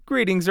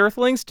Greetings,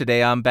 Earthlings.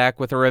 Today I'm back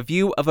with a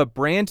review of a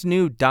brand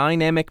new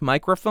dynamic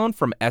microphone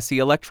from SE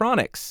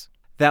Electronics.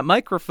 That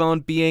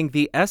microphone being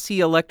the SE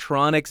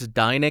Electronics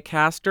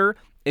Dynacaster.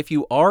 If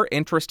you are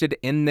interested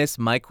in this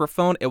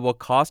microphone, it will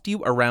cost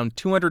you around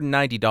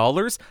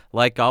 $290.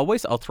 Like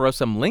always, I'll throw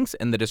some links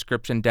in the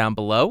description down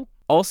below.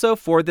 Also,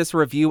 for this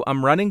review,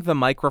 I'm running the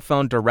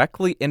microphone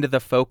directly into the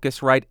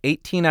Focusrite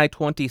 18i20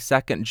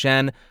 2nd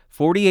Gen.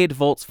 48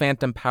 volts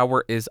phantom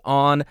power is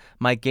on.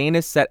 My gain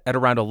is set at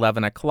around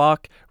 11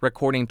 o'clock,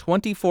 recording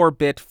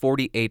 24-bit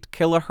 48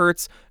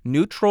 kilohertz,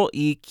 neutral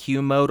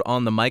EQ mode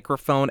on the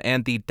microphone,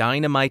 and the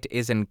dynamite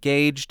is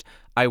engaged.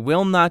 I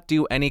will not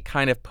do any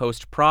kind of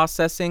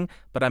post-processing,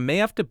 but I may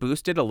have to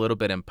boost it a little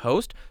bit in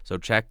post, so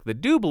check the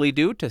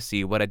doobly-doo to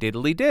see what I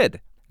diddly did.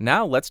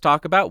 Now let's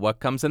talk about what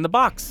comes in the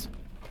box.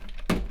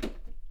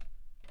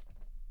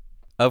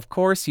 Of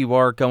course, you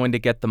are going to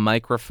get the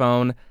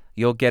microphone.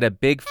 You'll get a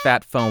big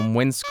fat foam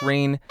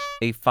windscreen,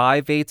 a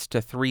 5/8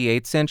 to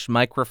 3/8 inch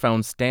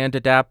microphone stand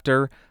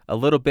adapter, a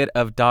little bit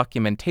of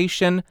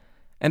documentation,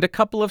 and a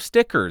couple of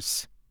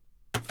stickers.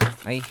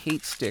 I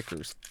hate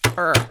stickers.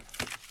 I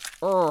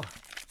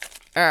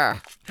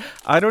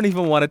don't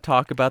even want to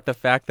talk about the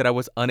fact that I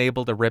was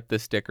unable to rip the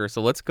sticker, so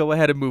let's go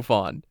ahead and move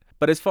on.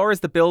 But as far as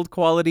the build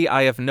quality,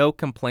 I have no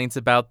complaints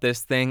about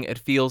this thing. It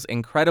feels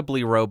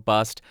incredibly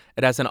robust.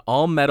 It has an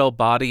all-metal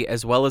body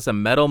as well as a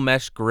metal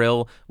mesh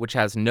grille, which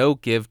has no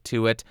give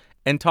to it.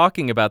 And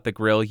talking about the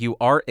grille, you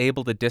are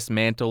able to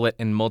dismantle it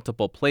in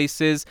multiple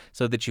places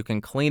so that you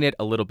can clean it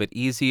a little bit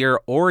easier,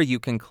 or you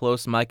can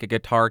close mic a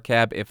guitar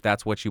cab if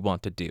that's what you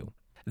want to do.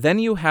 Then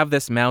you have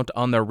this mount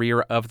on the rear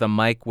of the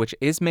mic, which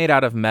is made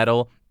out of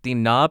metal. The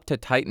knob to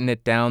tighten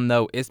it down,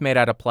 though, is made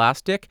out of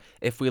plastic.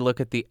 If we look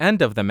at the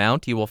end of the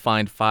mount, you will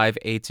find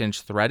 5/8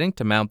 inch threading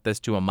to mount this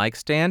to a mic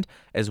stand,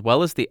 as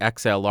well as the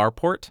XLR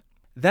port.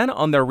 Then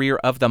on the rear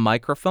of the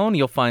microphone,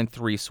 you'll find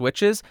 3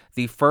 switches.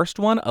 The first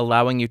one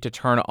allowing you to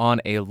turn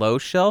on a low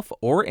shelf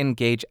or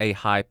engage a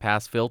high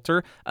pass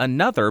filter.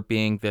 Another,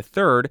 being the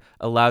third,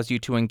 allows you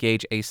to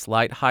engage a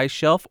slight high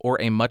shelf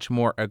or a much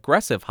more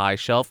aggressive high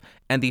shelf.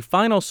 And the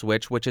final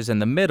switch, which is in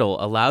the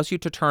middle, allows you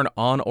to turn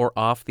on or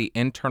off the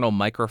internal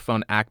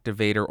microphone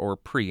activator or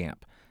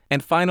preamp.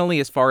 And finally,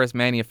 as far as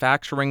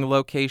manufacturing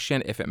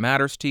location, if it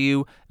matters to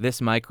you,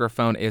 this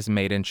microphone is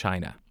made in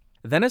China.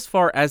 Then as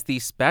far as the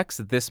specs,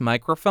 this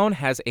microphone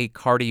has a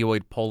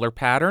cardioid polar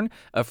pattern,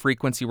 a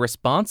frequency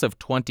response of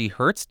 20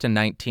 Hz to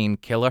 19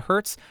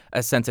 kHz,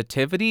 a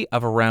sensitivity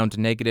of around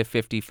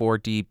 -54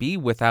 dB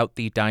without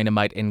the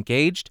dynamite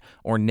engaged,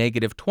 or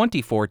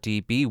 -24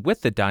 dB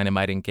with the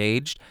dynamite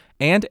engaged,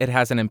 and it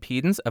has an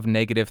impedance of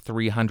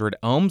 -300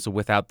 ohms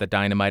without the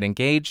dynamite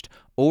engaged,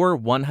 or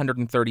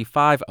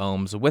 135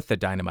 ohms with the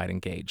dynamite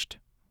engaged.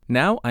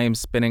 Now I am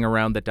spinning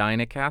around the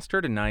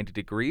Dynacaster to 90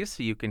 degrees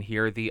so you can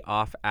hear the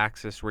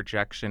off-axis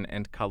rejection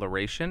and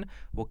coloration.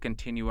 We'll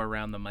continue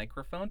around the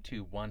microphone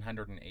to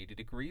 180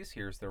 degrees.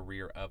 Here's the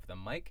rear of the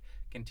mic.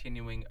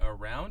 Continuing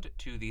around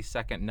to the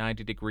second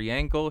 90-degree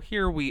angle.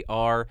 Here we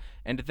are,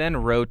 and then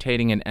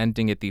rotating and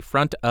ending at the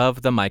front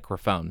of the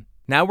microphone.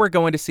 Now we're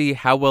going to see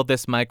how well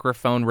this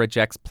microphone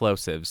rejects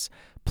plosives.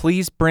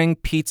 Please bring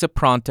pizza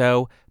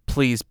pronto.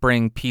 Please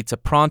bring pizza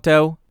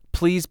pronto.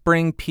 Please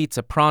bring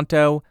pizza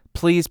pronto.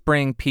 Please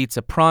bring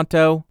pizza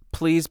pronto.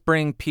 Please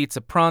bring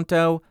pizza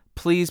pronto.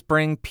 Please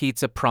bring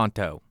pizza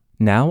pronto.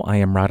 Now I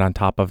am right on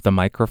top of the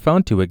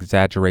microphone to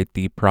exaggerate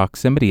the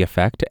proximity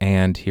effect,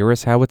 and here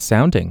is how it's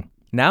sounding.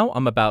 Now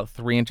I'm about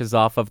 3 inches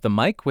off of the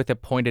mic with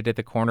it pointed at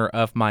the corner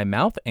of my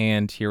mouth,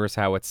 and here is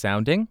how it's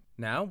sounding.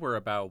 Now we're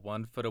about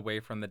 1 foot away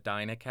from the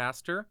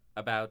Dynacaster,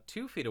 about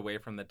 2 feet away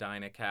from the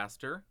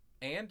Dynacaster,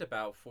 and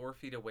about 4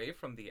 feet away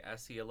from the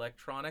SE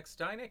Electronics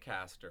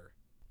Dynacaster.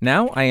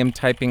 Now I am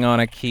typing on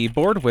a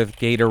keyboard with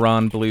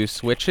Gatoron blue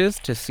switches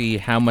to see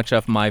how much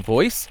of my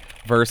voice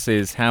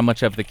versus how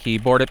much of the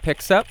keyboard it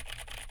picks up.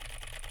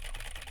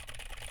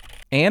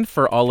 And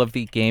for all of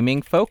the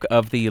gaming folk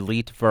of the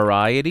elite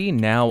variety,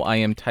 now I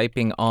am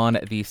typing on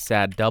the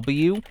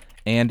SAD-W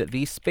and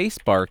the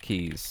spacebar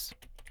keys.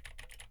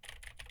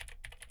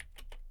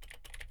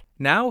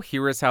 Now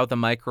here is how the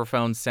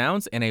microphone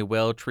sounds in a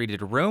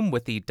well-treated room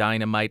with the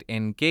dynamite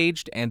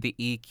engaged and the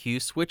EQ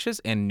switches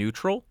in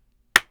neutral.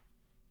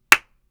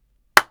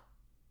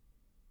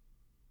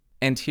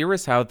 And here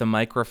is how the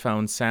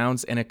microphone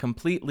sounds in a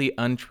completely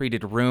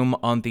untreated room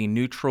on the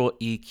neutral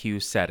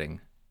EQ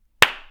setting.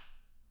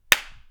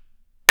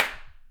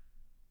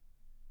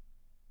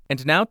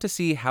 And now to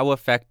see how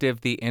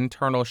effective the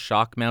internal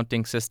shock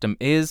mounting system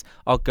is,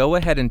 I'll go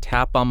ahead and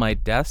tap on my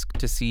desk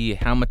to see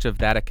how much of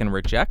that it can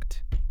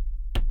reject.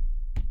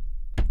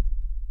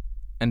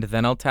 And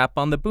then I'll tap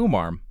on the boom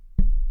arm.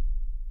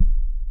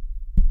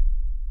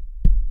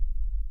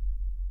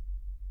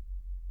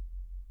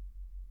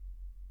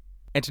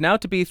 And now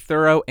to be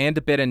thorough and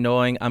a bit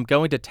annoying, I'm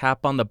going to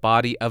tap on the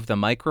body of the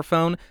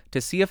microphone to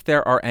see if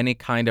there are any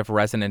kind of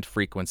resonant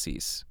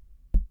frequencies.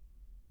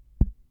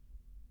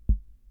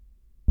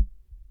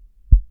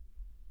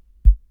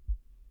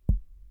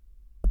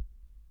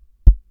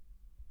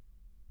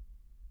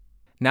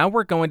 Now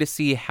we're going to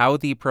see how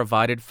the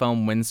provided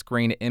foam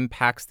windscreen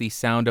impacts the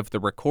sound of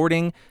the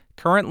recording.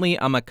 Currently,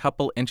 I'm a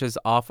couple inches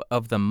off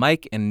of the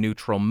mic in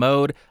neutral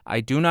mode. I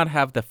do not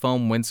have the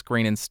foam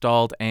windscreen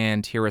installed,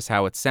 and here is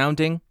how it's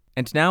sounding.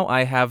 And now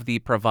I have the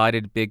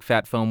provided big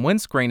fat foam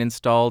windscreen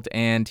installed,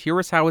 and here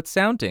is how it's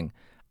sounding.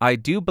 I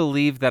do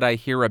believe that I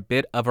hear a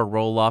bit of a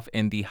roll-off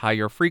in the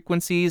higher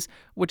frequencies,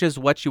 which is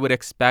what you would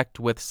expect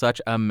with such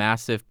a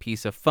massive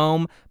piece of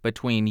foam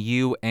between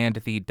you and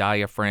the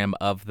diaphragm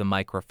of the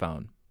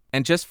microphone.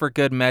 And just for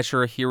good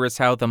measure, here is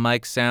how the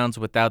mic sounds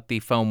without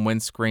the foam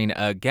windscreen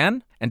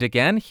again. And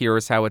again, here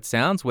is how it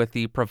sounds with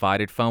the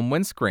provided foam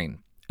windscreen.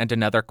 And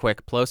another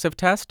quick plosive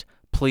test.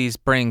 Please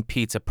bring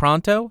pizza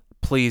pronto.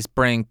 Please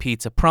bring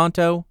pizza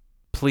pronto.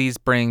 Please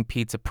bring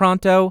pizza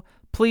pronto.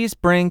 Please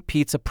bring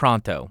pizza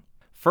pronto.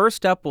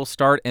 First up, we'll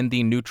start in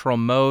the neutral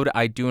mode.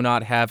 I do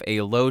not have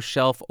a low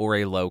shelf or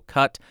a low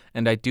cut,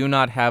 and I do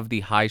not have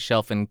the high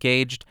shelf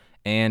engaged,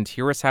 and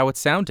here is how it's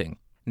sounding.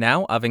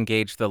 Now I've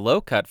engaged the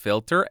low cut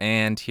filter,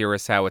 and here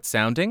is how it's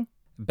sounding.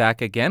 Back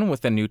again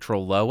with the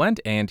neutral low end,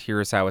 and here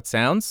is how it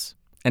sounds.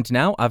 And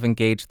now I've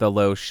engaged the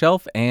low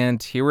shelf,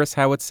 and here is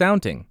how it's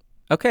sounding.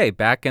 Okay,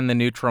 back in the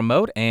neutral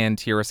mode, and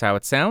here is how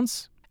it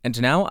sounds. And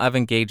now I've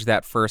engaged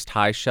that first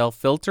high shelf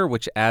filter,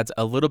 which adds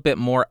a little bit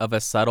more of a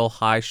subtle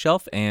high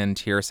shelf, and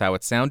here's how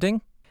it's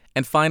sounding.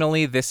 And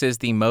finally, this is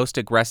the most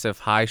aggressive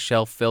high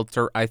shelf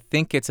filter. I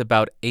think it's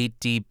about 8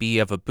 dB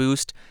of a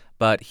boost,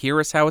 but here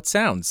is how it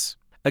sounds.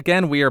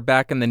 Again, we are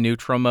back in the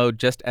neutral mode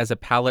just as a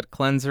palette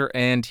cleanser,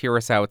 and here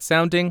is how it's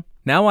sounding.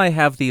 Now I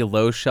have the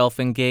low shelf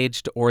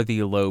engaged or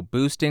the low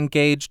boost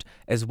engaged,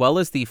 as well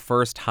as the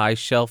first high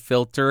shelf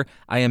filter.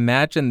 I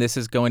imagine this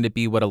is going to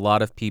be what a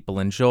lot of people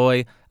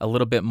enjoy, a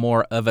little bit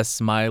more of a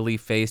smiley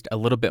faced, a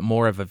little bit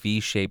more of a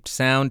V-shaped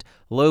sound,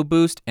 low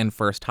boost and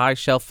first high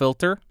shelf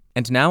filter.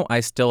 And now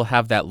I still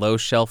have that low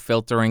shelf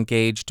filter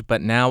engaged,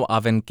 but now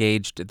I've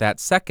engaged that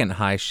second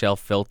high shelf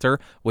filter,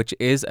 which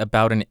is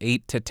about an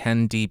 8 to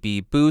 10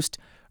 dB boost.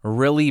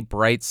 Really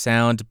bright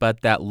sound,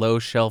 but that low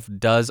shelf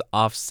does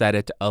offset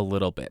it a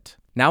little bit.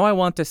 Now I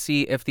want to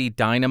see if the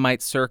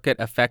Dynamite circuit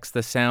affects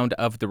the sound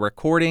of the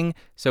recording.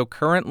 So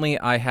currently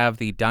I have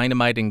the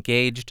Dynamite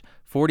engaged,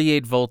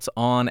 48 volts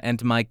on,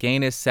 and my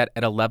gain is set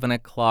at 11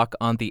 o'clock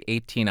on the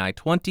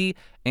 18i20,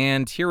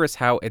 and here is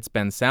how it's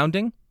been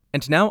sounding.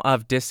 And now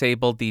I've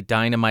disabled the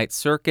Dynamite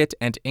circuit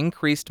and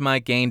increased my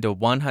gain to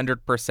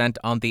 100%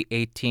 on the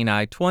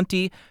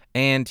 18i20,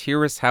 and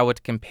here is how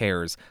it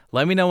compares.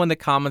 Let me know in the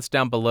comments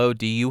down below,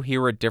 do you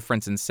hear a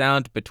difference in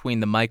sound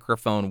between the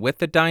microphone with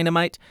the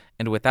Dynamite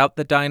and without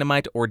the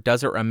Dynamite, or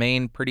does it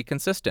remain pretty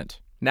consistent?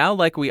 Now,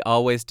 like we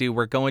always do,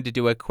 we're going to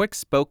do a quick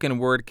spoken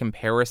word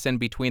comparison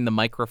between the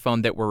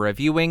microphone that we're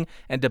reviewing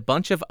and a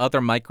bunch of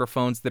other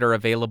microphones that are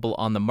available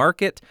on the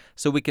market,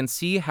 so we can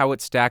see how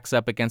it stacks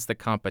up against the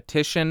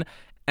competition.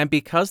 And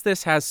because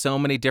this has so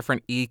many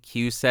different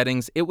EQ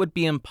settings, it would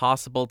be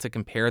impossible to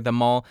compare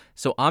them all,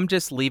 so I'm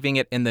just leaving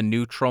it in the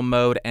neutral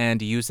mode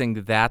and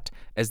using that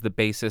as the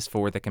basis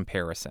for the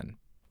comparison.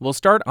 We'll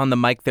start on the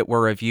mic that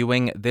we're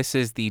reviewing. This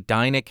is the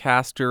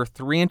Dynacaster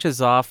 3 inches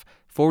off,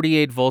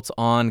 48 volts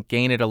on,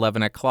 gain at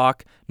 11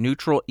 o'clock,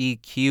 neutral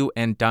EQ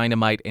and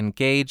Dynamite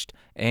engaged,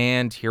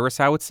 and here is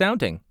how it's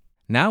sounding.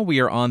 Now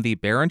we are on the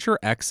Behringer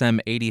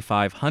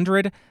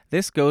XM8500.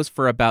 This goes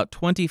for about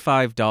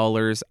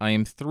 $25. I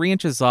am 3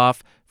 inches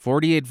off,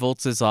 48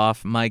 volts is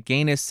off, my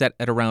gain is set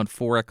at around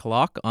 4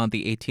 o'clock on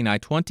the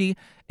 18i20,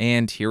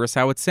 and here is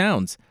how it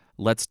sounds.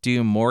 Let's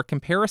do more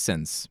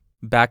comparisons.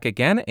 Back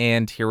again,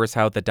 and here is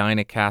how the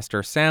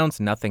Dynacaster sounds.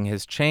 Nothing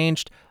has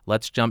changed.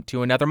 Let's jump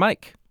to another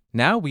mic.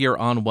 Now we are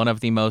on one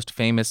of the most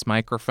famous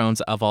microphones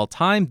of all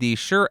time, the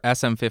Shure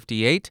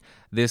SM58.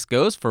 This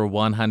goes for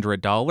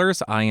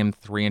 $100. I am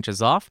 3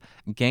 inches off,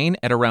 gain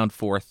at around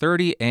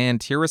 430,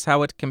 and here is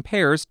how it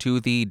compares to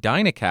the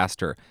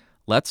Dynacaster.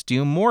 Let's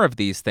do more of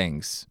these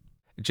things.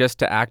 Just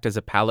to act as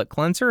a palate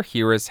cleanser,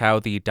 here is how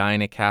the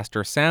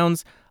Dynacaster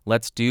sounds.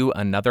 Let's do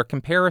another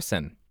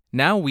comparison.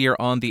 Now we are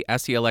on the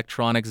SE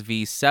Electronics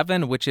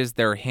V7, which is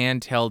their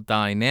handheld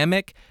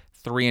dynamic,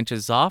 3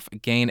 inches off,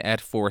 gain at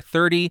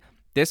 430.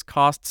 This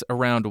costs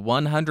around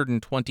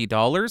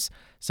 $120,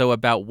 so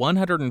about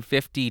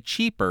 $150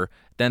 cheaper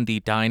than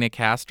the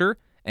Dynacaster,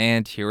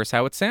 and here's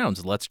how it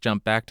sounds. Let's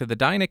jump back to the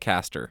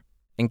Dynacaster.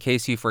 In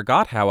case you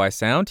forgot how I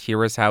sound,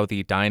 here is how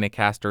the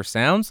Dynacaster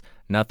sounds.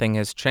 Nothing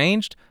has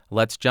changed.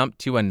 Let's jump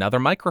to another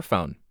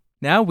microphone.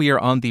 Now we are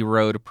on the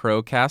Rode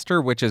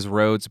Procaster, which is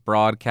Rode's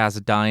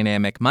broadcast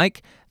dynamic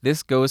mic.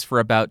 This goes for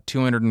about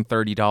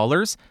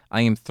 $230.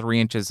 I am 3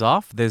 inches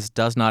off. This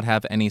does not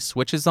have any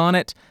switches on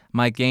it.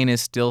 My gain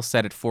is still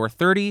set at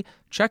 430.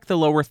 Check the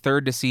lower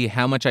third to see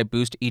how much I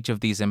boost each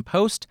of these in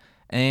post.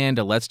 And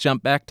let's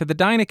jump back to the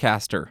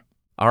Dynacaster.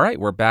 All right,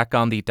 we're back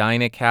on the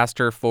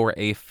Dynacaster for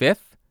a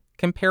fifth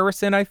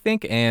comparison, I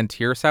think, and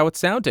here's how it's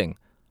sounding.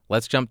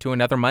 Let's jump to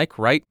another mic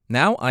right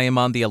now. I am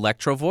on the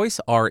Electro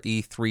Voice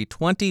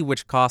RE320,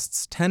 which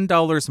costs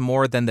 $10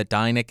 more than the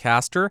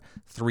Dynacaster,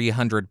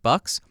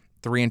 $300.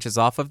 3 inches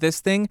off of this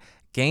thing,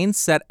 Gain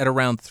set at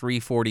around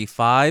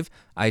 345.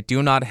 I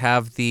do not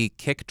have the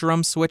kick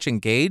drum switch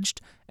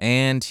engaged,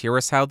 and here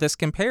is how this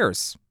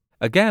compares.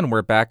 Again,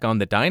 we're back on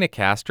the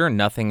Dynacaster.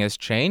 Nothing has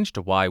changed.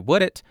 Why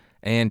would it?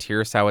 And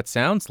here's how it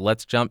sounds.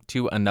 Let's jump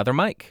to another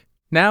mic.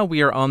 Now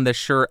we are on the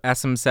Shure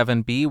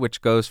SM7B,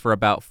 which goes for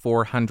about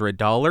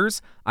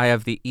 $400. I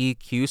have the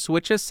EQ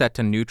switches set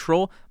to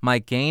neutral. My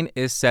gain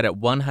is set at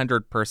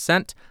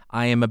 100%.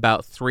 I am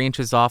about 3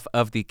 inches off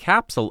of the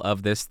capsule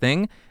of this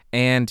thing.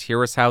 And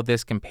here is how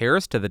this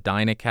compares to the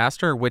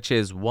Dynacaster, which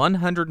is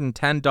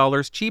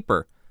 $110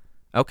 cheaper.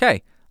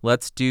 Okay,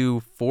 let's do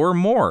 4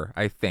 more,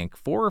 I think.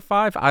 4 or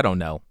 5? I don't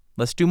know.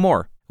 Let's do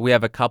more. We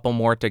have a couple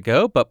more to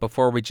go, but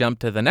before we jump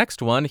to the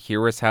next one,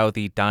 here is how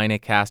the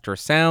Dynacaster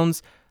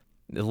sounds.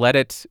 Let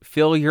it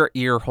fill your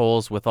ear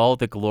holes with all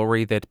the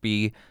glory that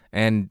be,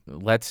 and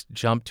let's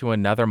jump to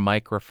another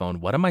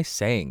microphone. What am I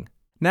saying?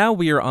 Now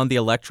we are on the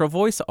Electro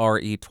Voice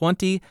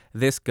RE20.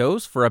 This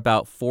goes for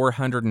about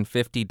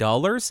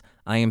 $450.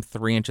 I am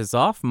 3 inches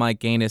off. My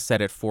gain is set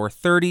at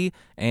 430,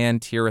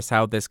 and here is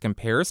how this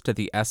compares to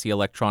the SE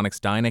Electronics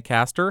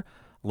Dynacaster.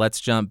 Let's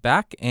jump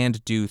back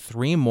and do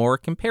 3 more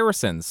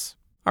comparisons.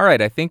 All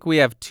right, I think we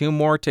have 2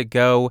 more to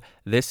go.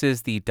 This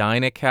is the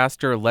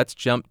Dynacaster. Let's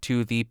jump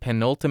to the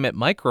penultimate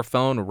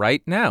microphone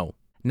right now.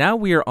 Now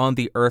we are on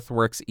the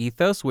Earthworks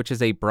Ethos, which is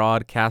a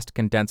broadcast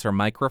condenser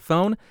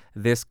microphone.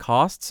 This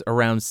costs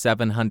around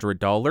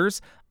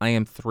 $700. I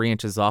am 3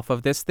 inches off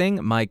of this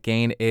thing. My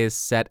gain is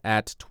set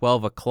at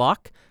 12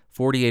 o'clock,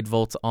 48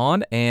 volts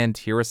on, and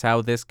here is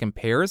how this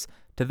compares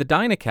to the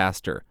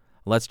Dynacaster.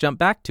 Let's jump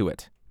back to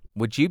it.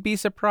 Would you be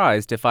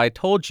surprised if I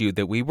told you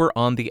that we were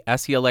on the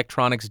SE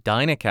Electronics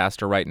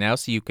Dynacaster right now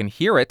so you can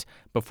hear it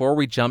before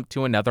we jump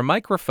to another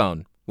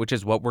microphone, which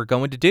is what we're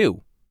going to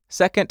do.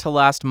 Second to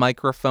last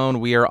microphone,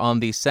 we are on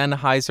the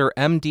Sennheiser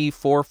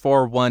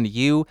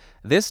MD441U.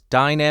 This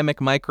dynamic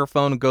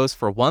microphone goes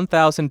for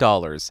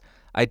 $1,000.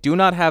 I do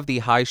not have the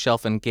high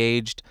shelf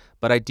engaged,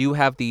 but I do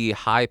have the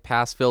high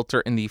pass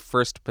filter in the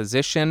first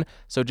position,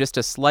 so just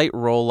a slight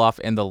roll off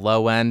in the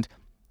low end.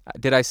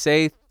 Did I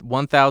say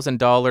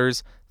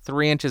 $1,000?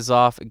 3 inches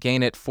off,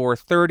 gain at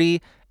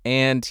 430,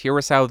 and here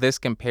is how this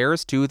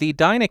compares to the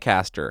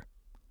Dynacaster.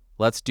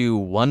 Let's do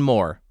 1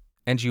 more.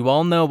 And you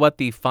all know what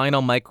the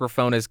final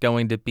microphone is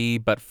going to be,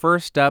 but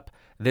first up,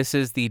 this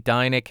is the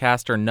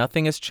Dynacaster.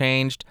 Nothing has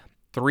changed.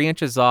 3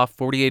 inches off,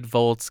 48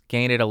 volts,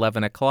 gain at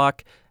 11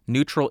 o'clock,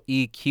 neutral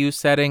EQ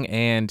setting,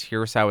 and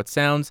here's how it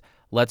sounds.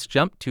 Let's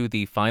jump to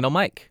the final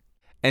mic.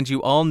 And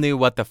you all knew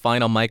what the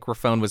final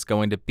microphone was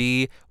going to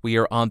be. We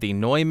are on the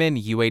Neumann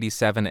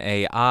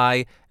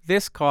U87AI.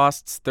 This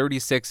costs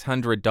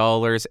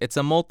 $3,600. It's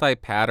a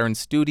multi-pattern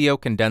studio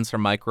condenser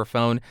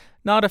microphone.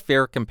 Not a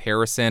fair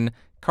comparison.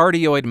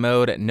 Cardioid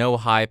mode, no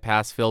high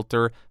pass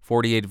filter,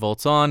 48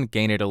 volts on,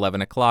 gain at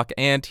 11 o'clock,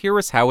 and here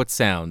is how it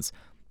sounds.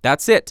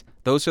 That's it.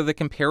 Those are the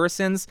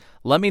comparisons.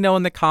 Let me know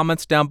in the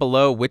comments down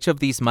below which of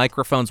these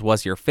microphones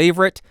was your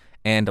favorite,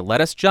 and let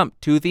us jump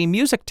to the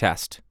music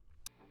test.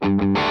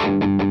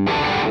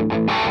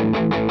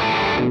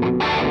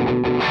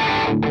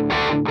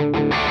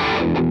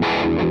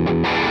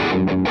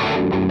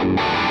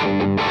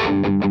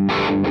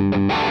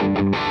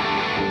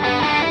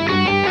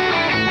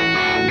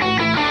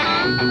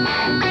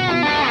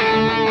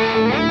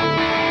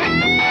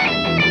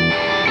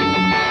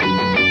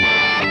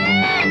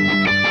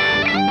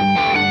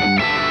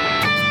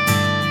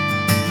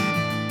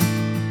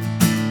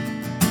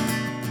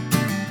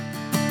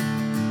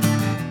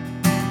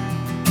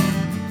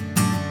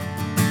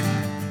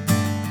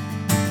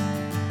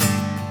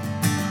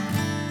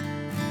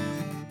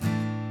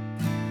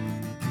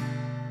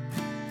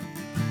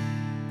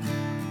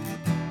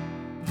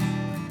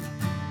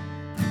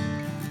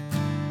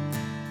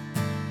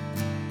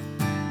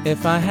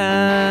 If I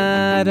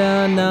had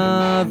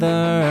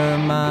another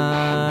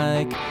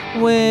mic,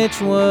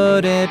 which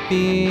would it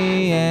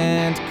be?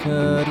 And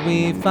could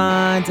we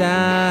find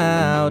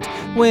out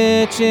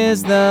which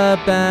is the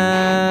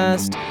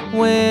best?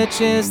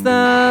 Which is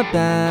the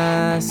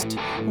best?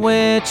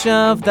 Which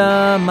of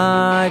the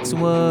mics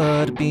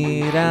would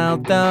beat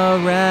out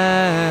the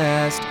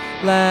rest?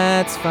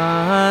 Let's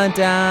find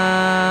out.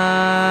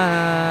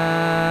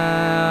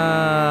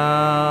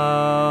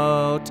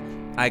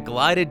 I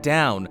glided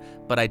down,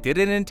 but I did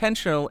it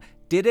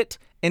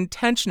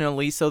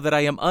intentionally so that I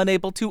am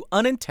unable to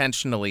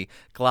unintentionally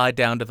glide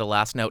down to the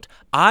last note.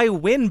 I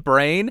win,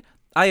 brain!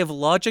 I have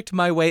logicked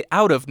my way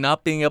out of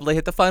not being able to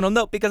hit the final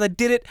note because I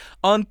did it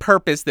on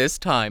purpose this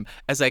time.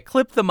 As I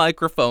clip the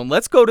microphone,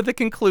 let's go to the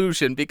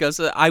conclusion because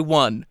I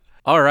won.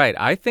 All right,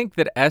 I think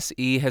that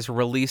SE has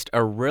released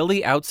a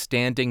really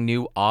outstanding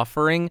new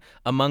offering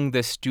among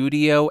the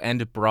studio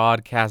and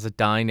broadcast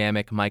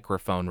dynamic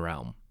microphone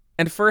realm.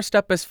 And first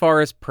up, as far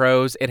as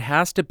pros, it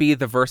has to be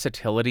the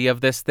versatility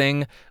of this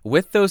thing.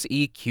 With those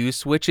EQ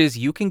switches,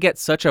 you can get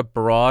such a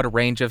broad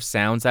range of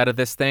sounds out of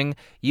this thing.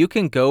 You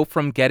can go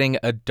from getting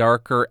a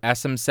darker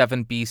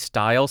SM7B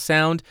style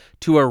sound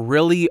to a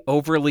really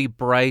overly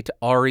bright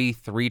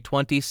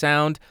RE320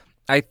 sound.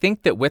 I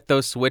think that with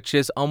those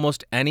switches,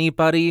 almost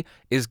anybody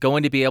is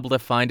going to be able to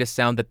find a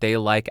sound that they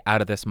like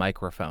out of this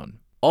microphone.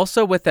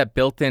 Also, with that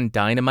built-in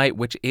Dynamite,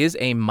 which is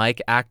a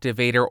mic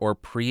activator or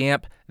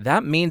preamp,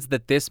 that means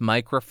that this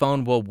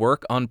microphone will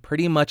work on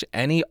pretty much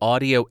any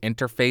audio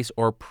interface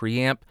or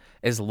preamp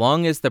as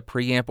long as the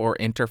preamp or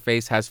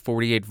interface has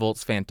 48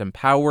 volts phantom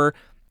power.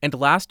 And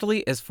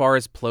lastly, as far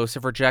as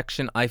plosive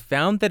rejection, I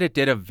found that it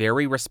did a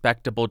very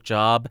respectable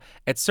job.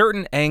 At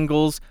certain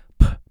angles,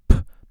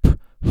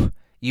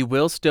 you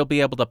will still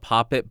be able to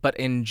pop it, but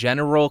in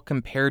general,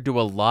 compared to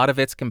a lot of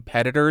its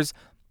competitors,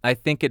 I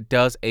think it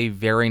does a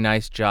very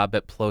nice job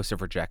at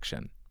plosive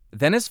rejection.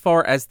 Then as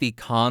far as the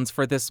cons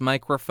for this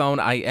microphone,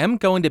 I am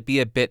going to be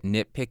a bit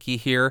nitpicky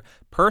here.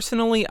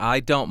 Personally, I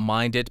don't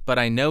mind it, but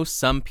I know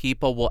some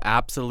people will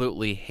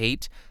absolutely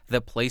hate the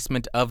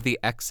placement of the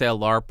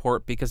XLR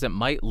port because it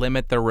might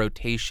limit the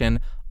rotation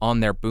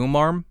on their boom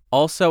arm.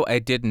 Also, I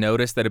did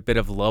notice that a bit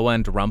of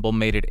low-end rumble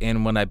made it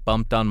in when I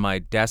bumped on my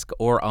desk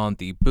or on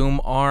the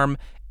boom arm,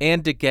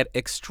 and to get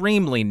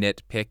extremely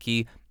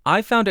nitpicky,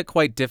 I found it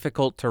quite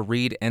difficult to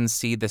read and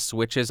see the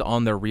switches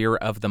on the rear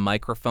of the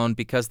microphone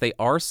because they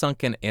are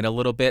sunken in a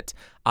little bit.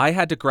 I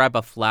had to grab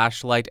a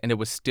flashlight and it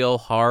was still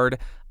hard.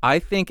 I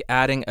think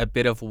adding a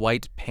bit of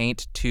white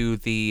paint to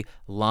the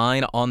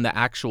line on the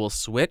actual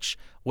switch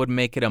would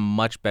make it a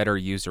much better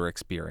user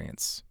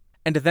experience.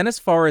 And then as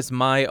far as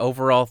my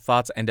overall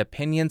thoughts and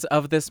opinions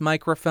of this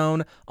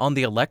microphone, on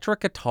the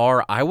electric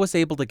guitar, I was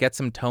able to get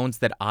some tones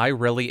that I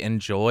really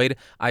enjoyed.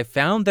 I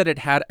found that it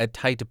had a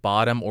tight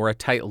bottom or a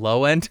tight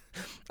low end.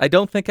 I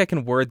don't think I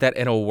can word that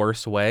in a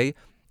worse way.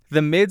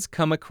 The mids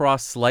come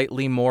across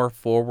slightly more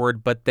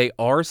forward, but they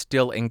are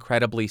still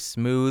incredibly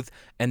smooth,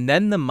 and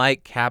then the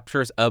mic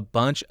captures a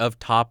bunch of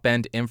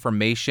top-end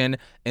information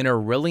in a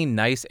really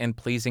nice and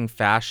pleasing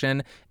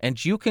fashion,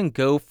 and you can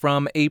go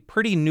from a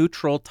pretty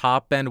neutral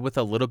top end with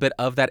a little bit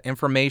of that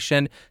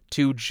information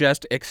to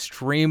just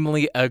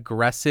extremely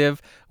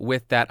aggressive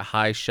with that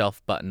high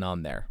shelf button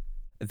on there.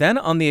 Then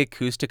on the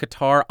acoustic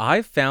guitar,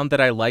 I found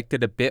that I liked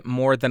it a bit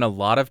more than a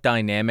lot of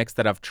dynamics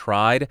that I've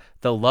tried.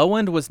 The low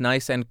end was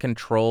nice and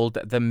controlled,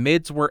 the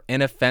mids were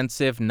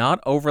inoffensive, not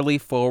overly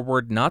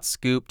forward, not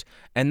scooped,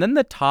 and then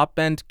the top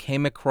end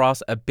came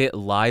across a bit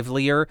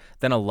livelier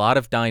than a lot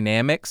of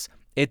dynamics.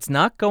 It's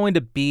not going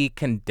to be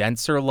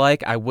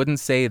condenser-like, I wouldn't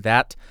say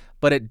that,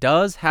 but it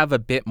does have a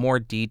bit more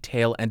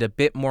detail and a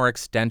bit more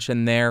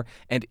extension there,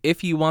 and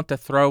if you want to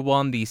throw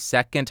on the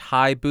second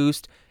high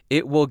boost,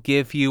 it will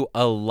give you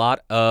a lot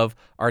of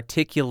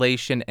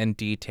articulation and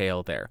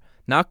detail there.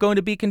 Not going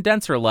to be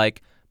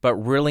condenser-like, but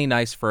really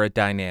nice for a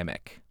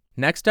dynamic.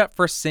 Next up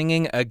for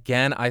singing,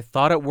 again, I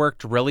thought it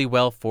worked really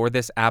well for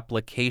this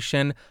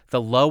application.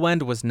 The low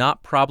end was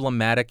not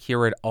problematic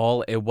here at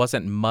all. It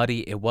wasn't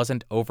muddy, it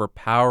wasn't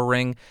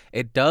overpowering.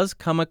 It does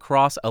come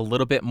across a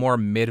little bit more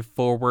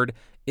mid-forward.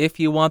 If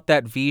you want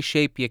that V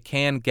shape, you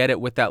can get it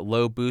with that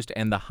low boost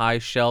and the high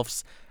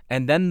shelves.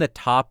 And then the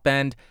top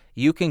end,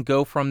 you can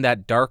go from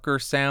that darker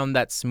sound,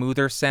 that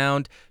smoother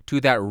sound,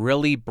 to that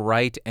really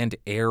bright and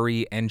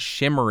airy and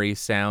shimmery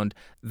sound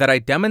that I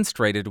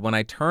demonstrated when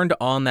I turned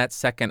on that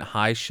second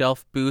high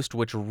shelf boost,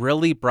 which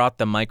really brought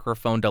the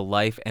microphone to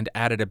life and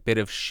added a bit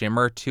of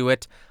shimmer to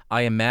it.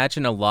 I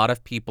imagine a lot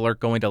of people are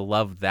going to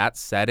love that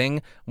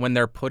setting when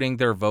they're putting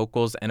their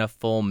vocals in a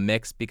full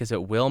mix because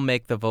it will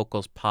make the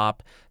vocals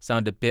pop,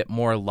 sound a bit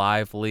more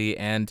lively,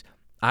 and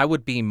I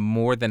would be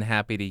more than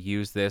happy to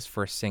use this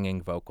for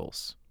singing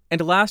vocals. And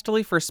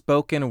lastly, for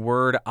spoken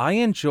word, I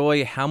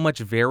enjoy how much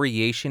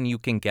variation you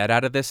can get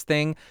out of this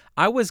thing.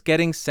 I was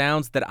getting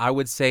sounds that I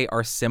would say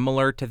are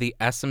similar to the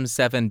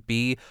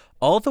SM7B,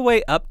 all the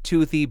way up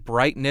to the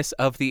brightness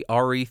of the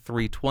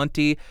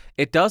RE320.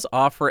 It does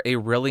offer a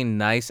really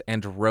nice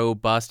and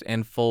robust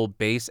and full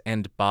bass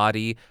and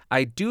body.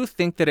 I do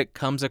think that it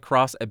comes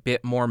across a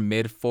bit more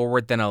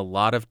mid-forward than a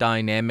lot of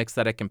dynamics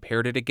that I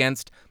compared it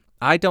against.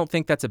 I don't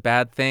think that's a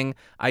bad thing.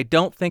 I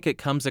don't think it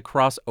comes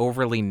across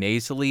overly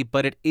nasally,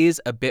 but it is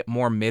a bit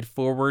more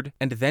mid-forward.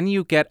 And then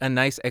you get a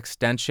nice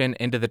extension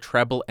into the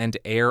treble and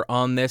air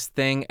on this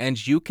thing,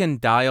 and you can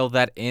dial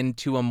that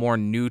into a more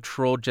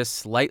neutral, just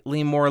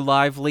slightly more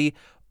lively,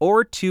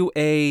 or to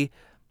a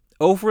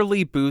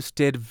overly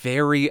boosted,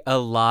 very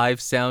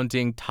alive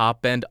sounding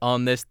top end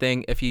on this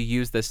thing if you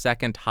use the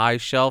second high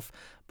shelf.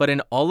 But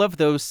in all of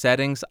those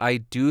settings, I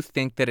do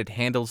think that it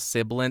handles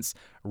sibilance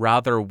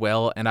rather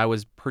well, and I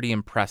was pretty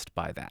impressed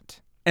by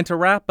that. And to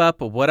wrap up,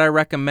 would I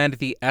recommend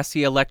the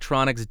SE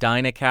Electronics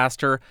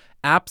Dynacaster?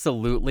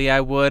 Absolutely I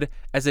would.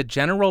 As a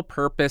general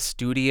purpose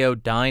studio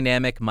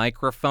dynamic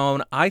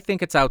microphone, I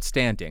think it's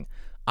outstanding.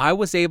 I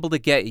was able to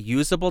get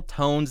usable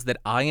tones that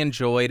I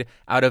enjoyed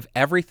out of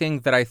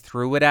everything that I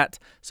threw it at,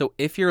 so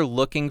if you're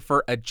looking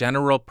for a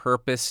general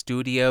purpose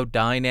studio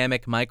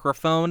dynamic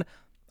microphone,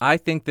 I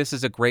think this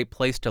is a great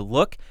place to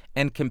look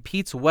and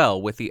competes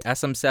well with the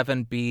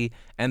SM7B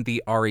and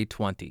the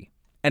RE20.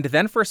 And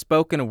then for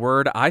spoken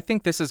word, I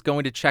think this is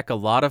going to check a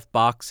lot of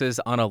boxes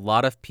on a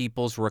lot of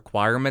people's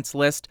requirements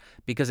list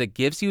because it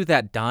gives you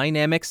that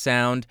dynamic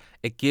sound,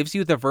 it gives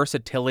you the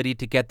versatility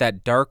to get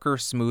that darker,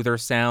 smoother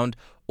sound,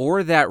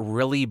 or that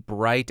really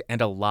bright and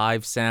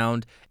alive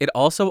sound. It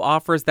also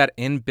offers that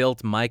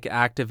inbuilt mic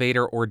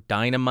activator or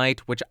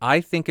dynamite, which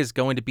I think is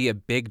going to be a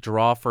big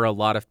draw for a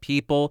lot of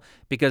people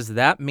because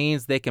that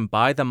means they can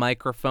buy the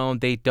microphone,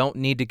 they don't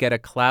need to get a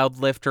cloud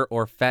lifter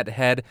or FET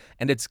head,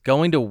 and it's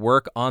going to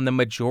work on the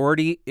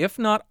majority, if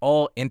not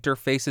all,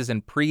 interfaces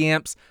and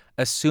preamps,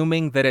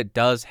 assuming that it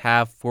does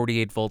have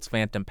 48 volts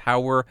phantom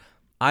power.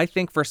 I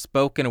think for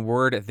spoken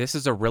word, this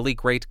is a really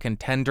great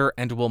contender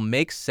and will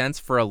make sense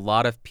for a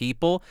lot of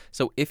people.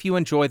 So if you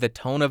enjoy the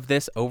tone of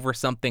this over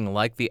something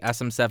like the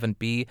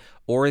SM7B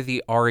or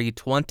the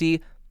RE20,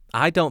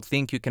 I don't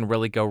think you can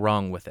really go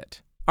wrong with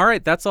it.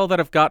 Alright, that's all that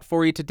I've got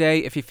for you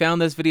today. If you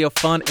found this video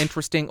fun,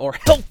 interesting, or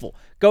helpful,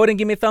 go ahead and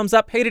give me a thumbs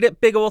up. Hated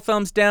it, big ol'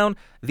 thumbs down.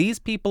 These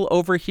people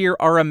over here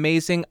are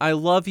amazing. I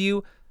love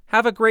you.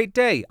 Have a great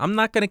day. I'm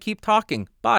not going to keep talking. Bye.